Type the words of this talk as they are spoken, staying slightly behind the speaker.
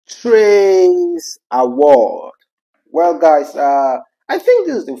Trace Award. Well, guys, I think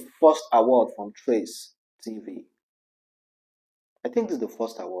this is the first award from Trace TV. I think this is the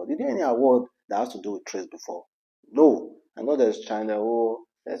first award. Is there any award that has to do with Trace before? No. I know there's Channel O,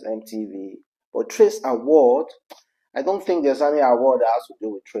 there's MTV, but Trace Award, I don't think there's any award that has to do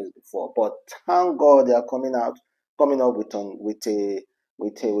with Trace before. But thank God they are coming up with a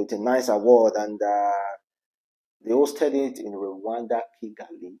nice award, and they hosted it in Rwanda,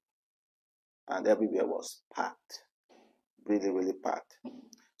 Kigali, and everywhere was packed, really, really packed.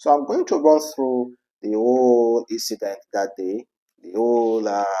 So I'm going to run through the whole incident that day, the whole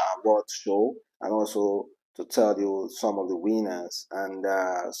award show, and also to tell you some of the winners and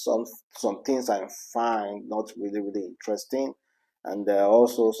some things I find not really, really interesting, and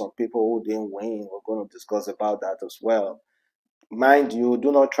also some people who didn't win. We're going to discuss about that as well. Mind you,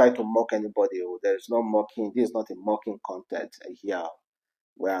 do not try to mock anybody. There's no mocking. This is not a mocking content here.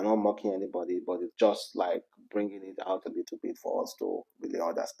 We are not mocking anybody, but it's just like bringing it out a little bit for us to really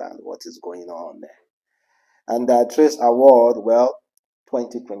understand what is going on there. And the Trace Award, well,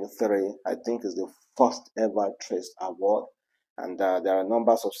 2023, I think is the first ever Trace Award. And there are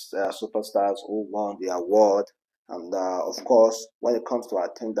numbers of superstars who won the award. And of course, when it comes to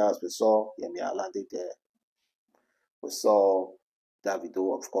attendance, we saw Yemi Alade there. We saw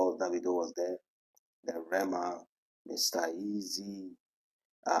Davido, of course, Davido was there. The Rema, Mr. Easy,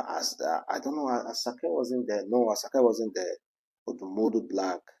 I don't know, Asake wasn't there. No, Asake wasn't there. But the Modu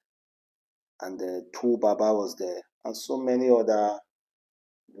Black and the Two Baba was there, and so many other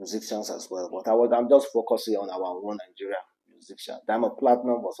musicians as well. But I'm just focusing on our own Nigeria musician. Diamond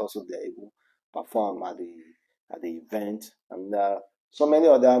Platinum was also there, who performed at the event, and so many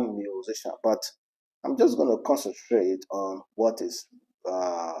other musicians. But I'm just going to concentrate on what is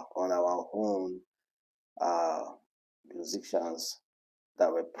on our own uh, musicians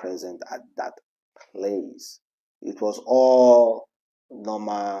that were present at that place. It was all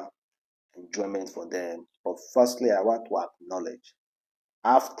normal enjoyment for them. But firstly, I want to acknowledge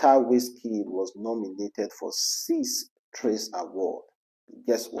after Wizkid was nominated for 6 Trace Awards,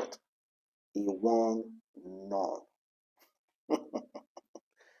 guess what? He won none.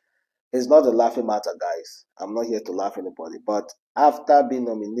 It's not a laughing matter, guys. I'm not here to laugh anybody. But after being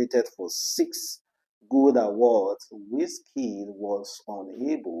nominated for 6 good awards, Wizkid was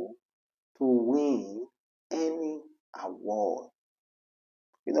unable to win any award.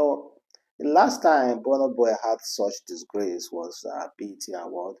 You know, the last time Burna Boy had such disgrace was BET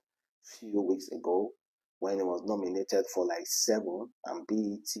Award a few weeks ago when he was nominated for like 7 and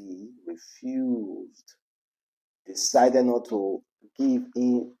BET refused, decided not to give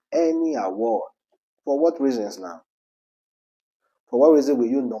him any award. For what reasons now? For what reason will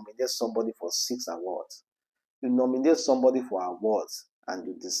you nominate somebody for 6 awards? You nominate somebody for awards and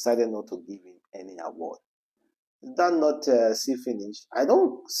you decided not to give him any award. Is that not see finish? I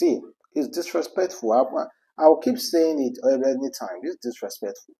don't see. It's disrespectful. I'll keep saying it every time. It's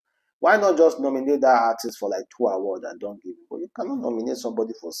disrespectful. Why not just nominate that artist for like 2 awards and don't give it? But you cannot nominate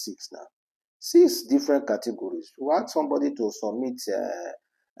somebody for 6 now. 6 different categories. You want somebody to submit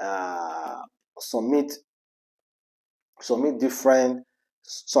submit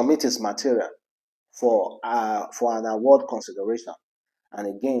his material for an award consideration. And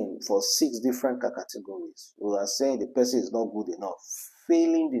again, for 6 different categories, we are saying the person is not good enough,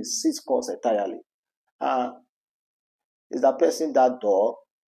 failing the 6 course entirely. Is that person that dull?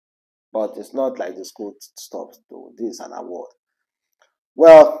 But it's not like the school stops. This is an award.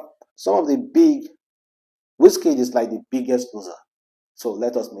 Well, some of the big Wizkid is like the biggest loser. So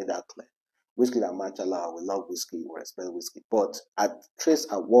let us make that clear. Wizkid and Machala, we love Wizkid, we respect Wizkid. But at Trace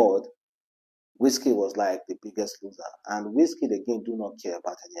Award, Wizkid was like the biggest loser. And Wizkid again do not care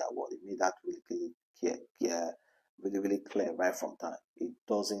about any award. He made that really clear right from time. He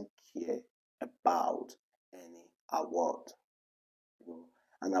doesn't care about any award. You know,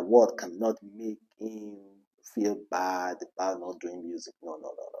 an award cannot make him feel bad about not doing music. No.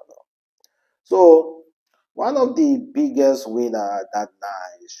 So one of the biggest winner that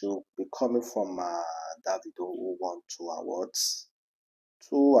night should be coming from Davido, who won 2 awards.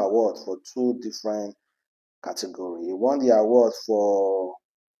 2 awards for 2 different categories. He won the award for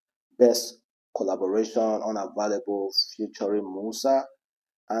Best Collaboration Unavailable featuring Musa.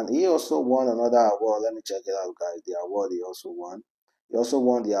 And he also won another award. Let me check it out, guys. The award he also won. He also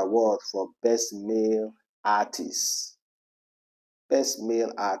won the award for Best Male Artist. Best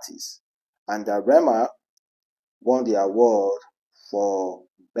Male Artist. And Rema won the award for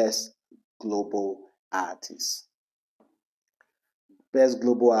Best Global Artist. Best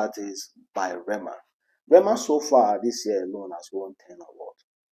Global Artist by Rema. Rema so far this year alone has won 10 awards.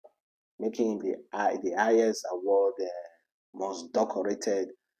 making him the highest award, most decorated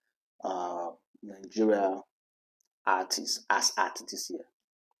uh, Nigeria artist as art this year.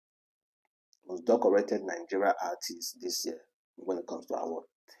 Most decorated Nigeria artist this year when it comes to award.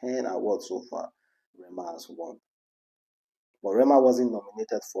 10 awards so far. Rema has won. But Rema wasn't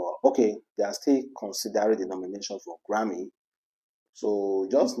nominated for, okay, they are still considering the nomination for Grammy. So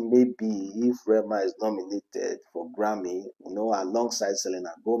just maybe if Rema is nominated for Grammy, alongside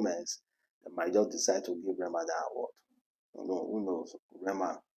Selena Gomez, they might just decide to give Rema the award. Who knows?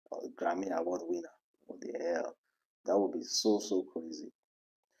 Rema, Grammy award winner. What the hell? That would be so, so crazy.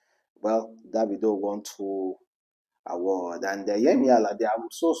 Well, Davido won 2 awards, and Yemi Alade, I'm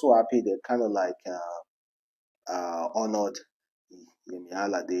so, so happy they kind of like honored Yemi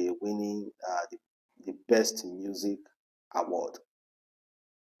Alade winning the Best Music Award,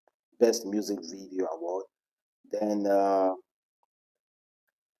 Best Music Video Award. Then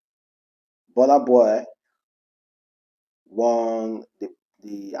Burna Boy won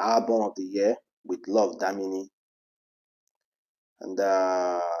the Album of the Year with Love Damini. And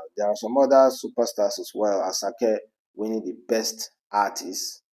there are some other superstars as well. Asake winning the Best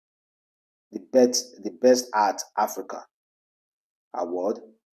Artist, the Best Art Africa Award.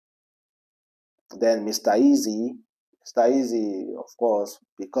 Then Mr. Easy, of course,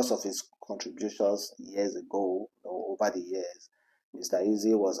 because of his contributions years ago, over the years, Mr.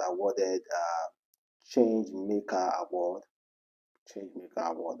 Easy was awarded Change Maker Award. Change Maker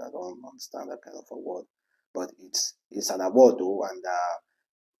Award. I don't understand that kind of award, but it's an award though, and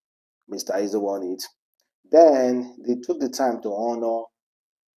Mr. Easy won it. Then they took the time to honor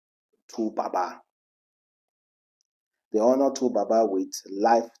Tu Baba. They honored Tu Baba with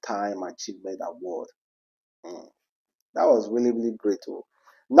Lifetime Achievement Award. Mm. That was really, really great too.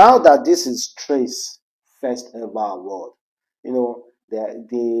 Now that this is Trace first ever award,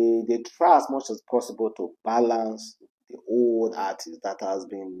 they try as much as possible to balance the old artists that has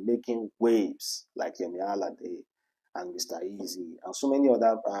been making waves like Yemi Alade and Mr. Easy and so many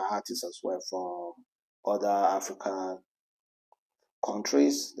other artists as well from other African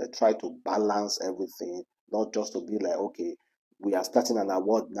countries. They try to balance everything, not just to be like, okay, we are starting an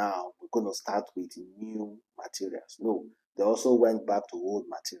award now, we're going to start with new materials. No, they also went back to old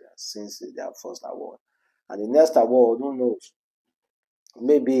materials since their first award. And the next award, who knows?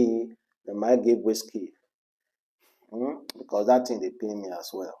 Maybe they might give Wizkid, because that thing they pay me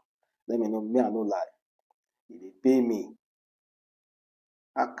as well. Let me know, me I no lie. If they pay me,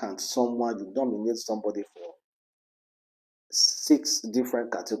 how can someone you nominate somebody for 6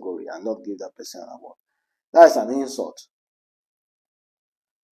 different categories and not give that person an award? That's an insult.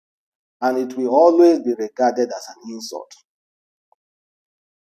 And it will always be regarded as an insult.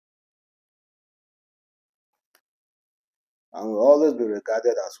 And will always be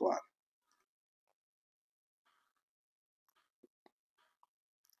regarded as one.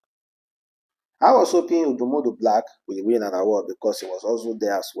 I was hoping Udomodo Black will win an award because he was also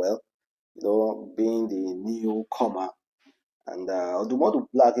there as well, being the newcomer. And Udomodo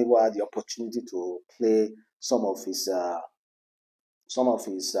Black even had the opportunity to play some of his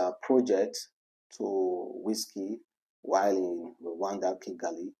projects to Wizkid while in Rwanda,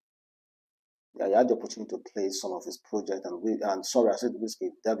 Kigali. Yeah, he had the opportunity to play some of his project, and sorry, I said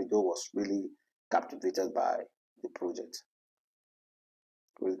Wizkid. Davido was really captivated by the project.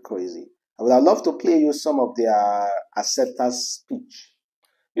 Really crazy. I would have loved to play you some of their acceptance speech.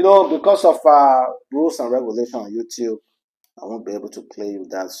 Because of rules and regulation on YouTube, I won't be able to play you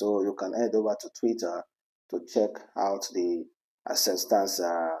that. So you can head over to Twitter to check out the acceptance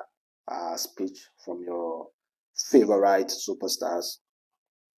speech from your favorite superstars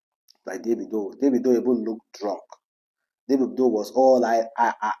like Davido. Davido even looked drunk. Davido was all hyped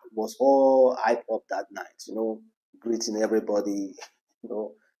up that night, greeting everybody,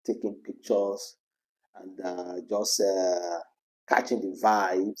 taking pictures and just catching the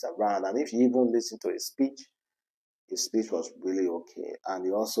vibes around. And if you even listen to his speech was really okay. And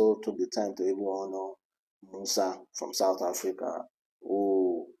he also took the time to even honor Musa from South Africa,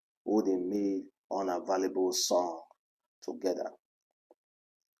 who they made unavailable song together.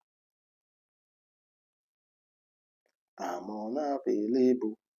 I'm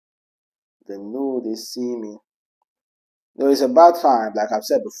unavailable. They know they see me. No, it's about time, like I've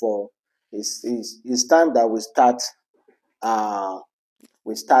said before. It's time that uh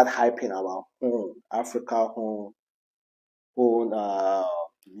we start hyping our own Africa own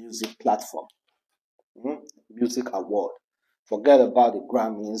music platform, music award. Forget about the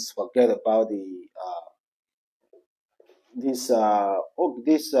Grammys. Forget about this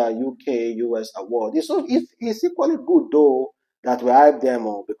UK US award. It's equally good though. that we hype them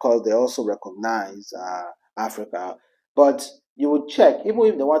on because they also recognize Africa. But you would check, even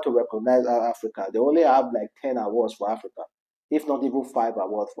if they want to recognize Africa, they only have like 10 awards for Africa, if not even 5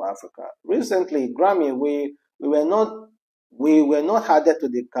 awards for Africa. Recently, Grammy, we were not added to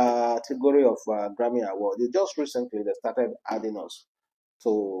the category of Grammy Award. They just recently they started adding us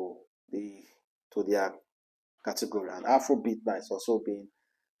to the to their category, and Afrobeat now is also being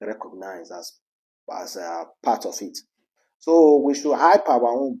recognized as a part of it. So we should hype our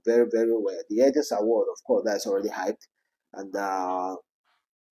own very, very well. The Edis Award, of course, that's already hyped, and other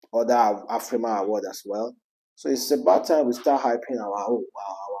Afrima Award as well. So it's about time we start hyping our own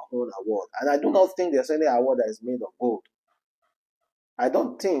award. And I do not think there's any award that is made of gold. I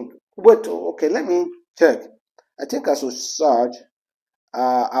don't think. Wait, okay, let me check. I think I should search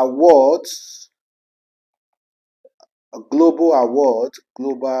awards, global awards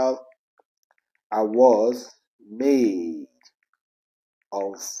made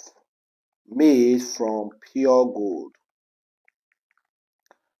of made from pure gold.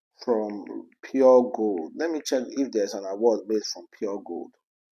 Let me check if there's an award made from pure gold.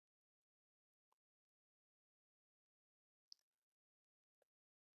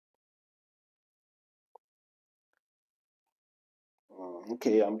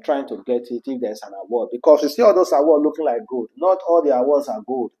 Okay, I'm trying to get it if there's an award because you see all those awards looking like gold. Not all the awards are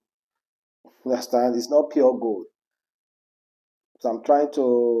gold. You understand? It's not pure gold. So I'm trying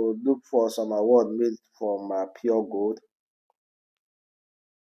to look for some award made from pure gold.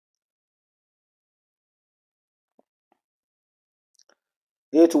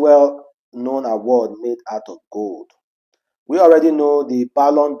 Eight well-known award made out of gold. We already know the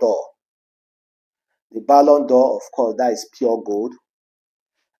Ballon d'Or. The Ballon d'Or, of course, that is pure gold,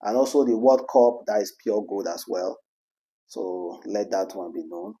 and also the World Cup, that is pure gold as well. So let that one be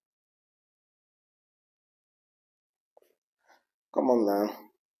known. Come on now.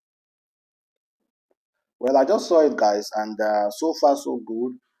 Well, I just saw it, guys, and so far so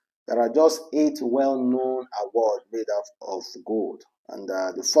good. There are just 8 well-known awards made of gold, and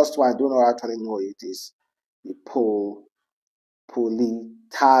the first one I don't know actually know it is the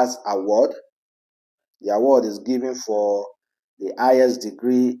Politaz Award. The award is given for the highest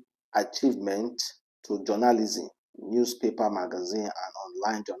degree achievement to journalism, newspaper, magazine, and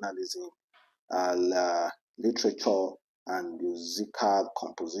online journalism, literature, and musical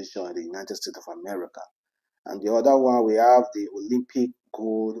composition in the United States of America. And the other one, we have the Olympic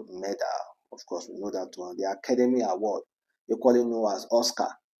Gold Medal. Of course, we know that one. The Academy Award, equally known as Oscar,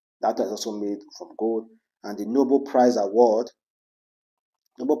 that was also made from gold. And the Nobel Prize Award.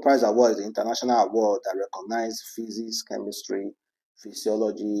 Nobel Prize Award is an international award that recognizes physics, chemistry,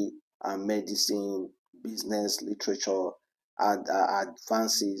 physiology, and medicine, business, literature, and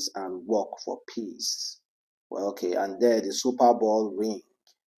advances and work for peace. Well, okay, and then the Super Bowl ring.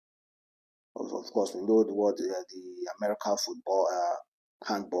 Of course, we know the American football,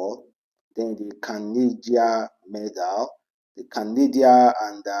 handball. Then the Canadian medal, the Canadian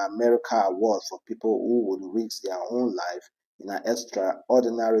and America award for people who would risk their own life in an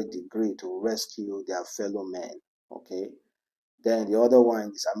extraordinary degree to rescue their fellow men. Okay. Then the other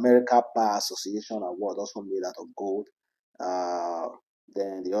one is America Bar Association award, also made out of gold. Uh,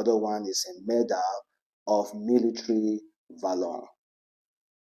 then the other one is a medal of military valor.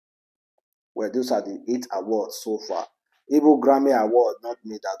 Well, those are the 8 awards so far. Even Grammy Award not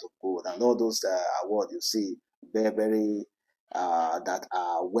made out of gold, and all those awards you see very, very that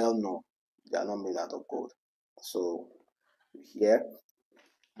are well known, they are not made out of gold. So here,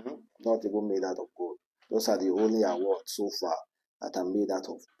 not even made out of gold. Those are the only awards so far that are made out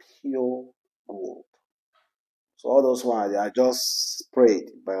of pure gold. So all those ones they are just sprayed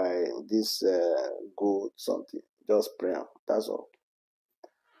by this gold something. Just spray 'em. That's all.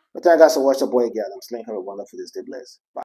 But thank you guys for watching the boy again. I'm Sling. Have a wonderful day. Stay blessed. Bye.